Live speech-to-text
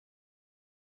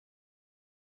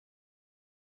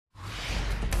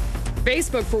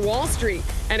Facebook for Wall Street.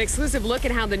 An exclusive look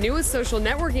at how the newest social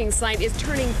networking site is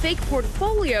turning fake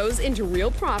portfolios into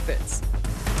real profits.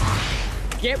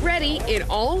 Get ready, it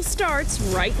all starts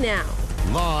right now.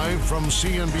 Live from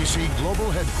CNBC Global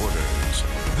Headquarters,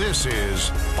 this is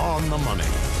On the Money.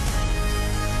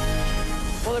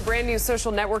 Well, a brand new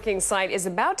social networking site is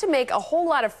about to make a whole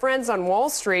lot of friends on Wall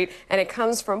Street, and it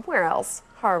comes from where else?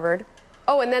 Harvard.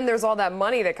 Oh, and then there's all that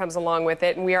money that comes along with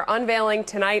it, and we are unveiling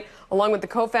tonight, along with the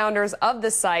co-founders of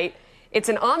the site. It's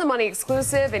an On the Money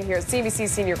exclusive, and here's CNBC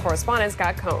senior correspondent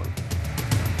Scott Cohn.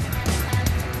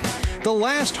 The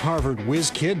last Harvard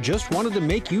whiz kid just wanted to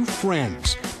make you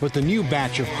friends, but the new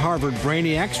batch of Harvard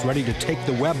brainiacs ready to take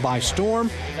the web by storm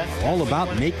are all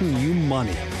about making you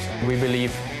money. We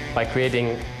believe by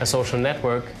creating a social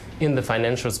network in the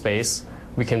financial space,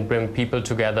 we can bring people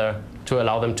together to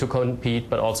allow them to compete,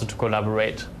 but also to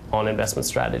collaborate on investment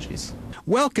strategies.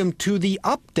 Welcome to the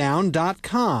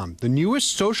UpDown.com, the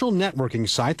newest social networking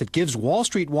site that gives Wall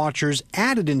Street watchers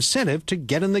added incentive to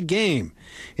get in the game.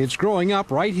 It's growing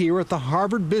up right here at the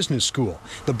Harvard Business School,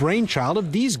 the brainchild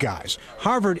of these guys,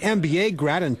 Harvard MBA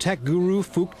grad and tech guru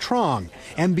Phuc Trong,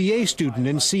 MBA student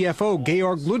and CFO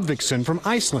Georg Ludvigsson from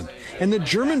Iceland, and the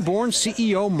German-born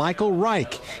CEO Michael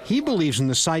Reich. He believes in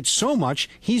the site so much,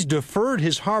 he's deferred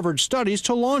his Harvard studies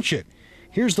to launch it.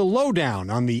 Here's the lowdown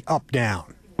on the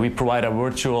UpDown. We provide a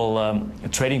virtual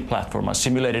trading platform, a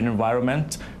simulated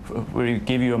environment where we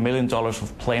give you $1 million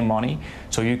of play money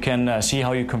so you can see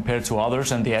how you compare to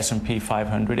others and the S&P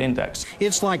 500 index.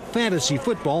 It's like fantasy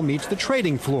football meets the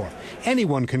trading floor.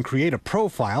 Anyone can create a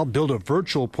profile, build a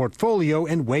virtual portfolio,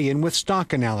 and weigh in with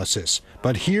stock analysis.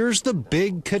 But here's the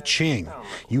big ka-ching.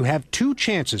 You have two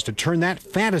chances to turn that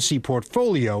fantasy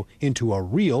portfolio into a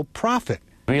real profit.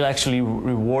 We'll actually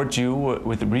reward you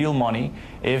with real money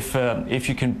if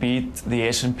you can beat the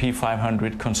S&P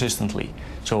 500 consistently.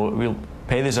 So we'll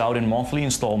pay this out in monthly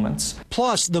installments.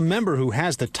 Plus, the member who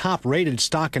has the top-rated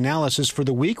stock analysis for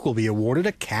the week will be awarded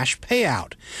a cash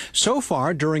payout. So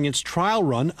far, during its trial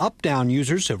run, UpDown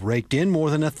users have raked in more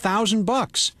than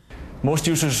 $1,000. Most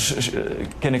users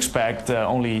can expect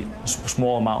only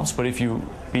small amounts, but if you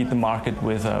beat the market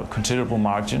with a considerable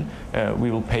margin, we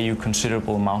will pay you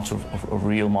considerable amounts of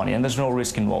real money. And there's no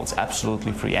risk involved. It's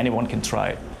absolutely free. Anyone can try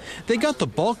it. They got the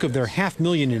bulk of their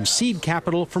 $500,000 in seed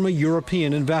capital from a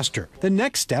European investor. The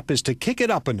next step is to kick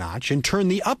it up a notch and turn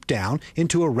the UpDown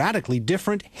into a radically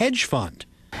different hedge fund.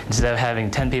 Instead of having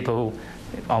 10 people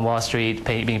on Wall Street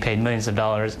being paid millions of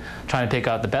dollars trying to pick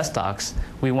out the best stocks,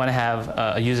 we want to have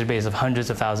a user base of hundreds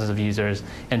of thousands of users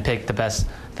and pick the best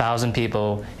 1,000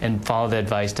 people and follow the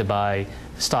advice to buy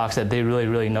stocks that they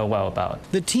really know well about.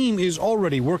 The team is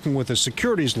already working with a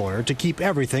securities lawyer to keep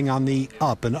everything on the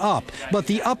up and up. But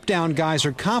the UpDown guys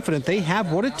are confident they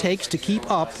have what it takes to keep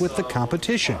up with the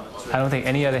competition. I don't think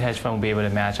any other hedge fund will be able to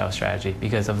match our strategy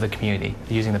because of the community,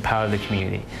 using the power of the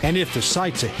community. And if the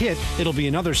site's a hit, it'll be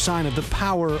another sign of the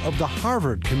power of the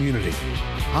Harvard community.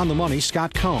 On the Money,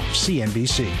 Scott Cohn,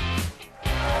 CNBC.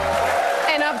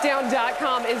 And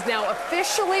UpDown.com is now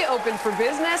officially open for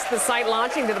business. The site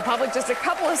launching to the public just a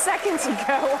couple of seconds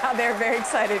ago. Wow, they're very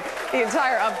excited. The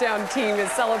entire UpDown team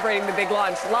is celebrating the big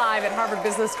launch live at Harvard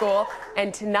Business School.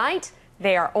 And tonight,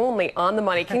 they are only on the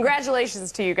money.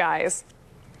 Congratulations to you guys.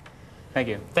 Thank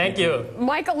you. Thank you.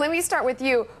 Michael, let me start with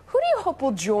you. Who do you hope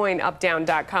will join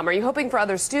UpDown.com? Are you hoping for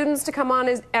other students to come on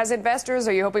as investors?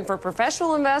 Are you hoping for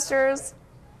professional investors?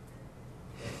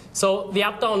 So the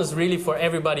UpDown is really for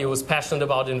everybody who's passionate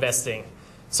about investing.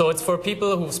 So it's for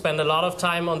people who spend a lot of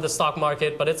time on the stock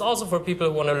market, but it's also for people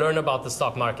who want to learn about the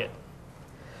stock market.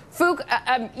 Phuc,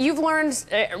 you've learned,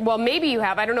 well, maybe you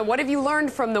have, I don't know, what have you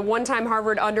learned from the one-time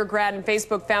Harvard undergrad and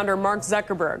Facebook founder Mark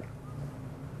Zuckerberg?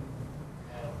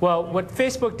 Well, what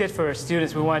Facebook did for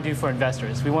students, we want to do for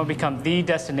investors. We want to become the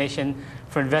destination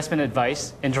for investment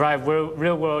advice and drive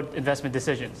real-world investment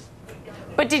decisions.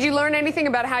 But did you learn anything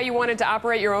about how you wanted to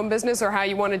operate your own business or how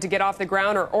you wanted to get off the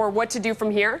ground or what to do from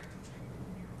here?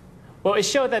 Well, it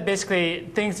showed that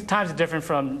basically times are different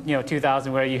from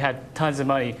 2000 where you had tons of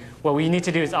money. What we need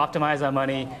to do is optimize our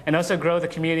money and also grow the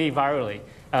community virally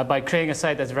by creating a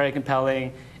site that's very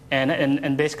compelling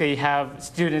and basically have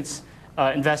students,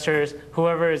 investors,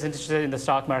 whoever is interested in the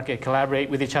stock market collaborate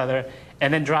with each other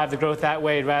and then drive the growth that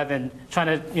way rather than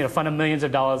trying to funnel millions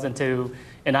of dollars into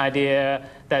an idea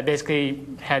that basically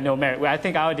had no merit. I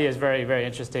think our idea is very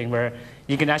interesting where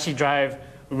you can actually drive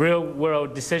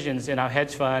real-world decisions in our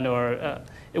hedge fund or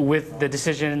with the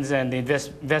decisions and the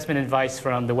investment advice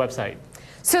from the website.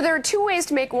 So there are two ways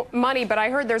to make money, but I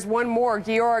heard there's one more.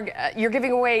 Georg, you're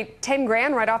giving away 10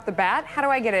 grand right off the bat. How do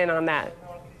I get in on that?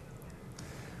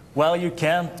 Well, you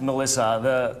can't, Melissa.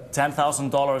 The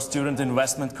 $10,000 student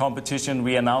investment competition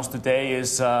we announced today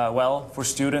is, well, for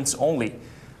students only.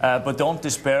 But don't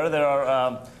despair.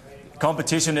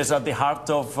 Competition is at the heart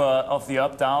of the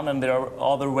UpDown, and there are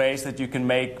other ways that you can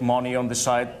make money on the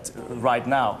site right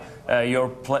now. Your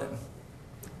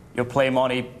play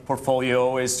money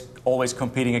portfolio is always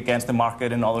competing against the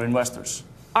market and other investors.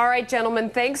 All right, gentlemen,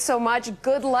 thanks so much.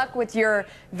 Good luck with your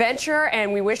venture,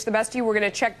 and we wish the best to you. We're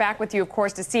going to check back with you, of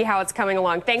course, to see how it's coming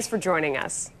along. Thanks for joining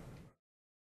us.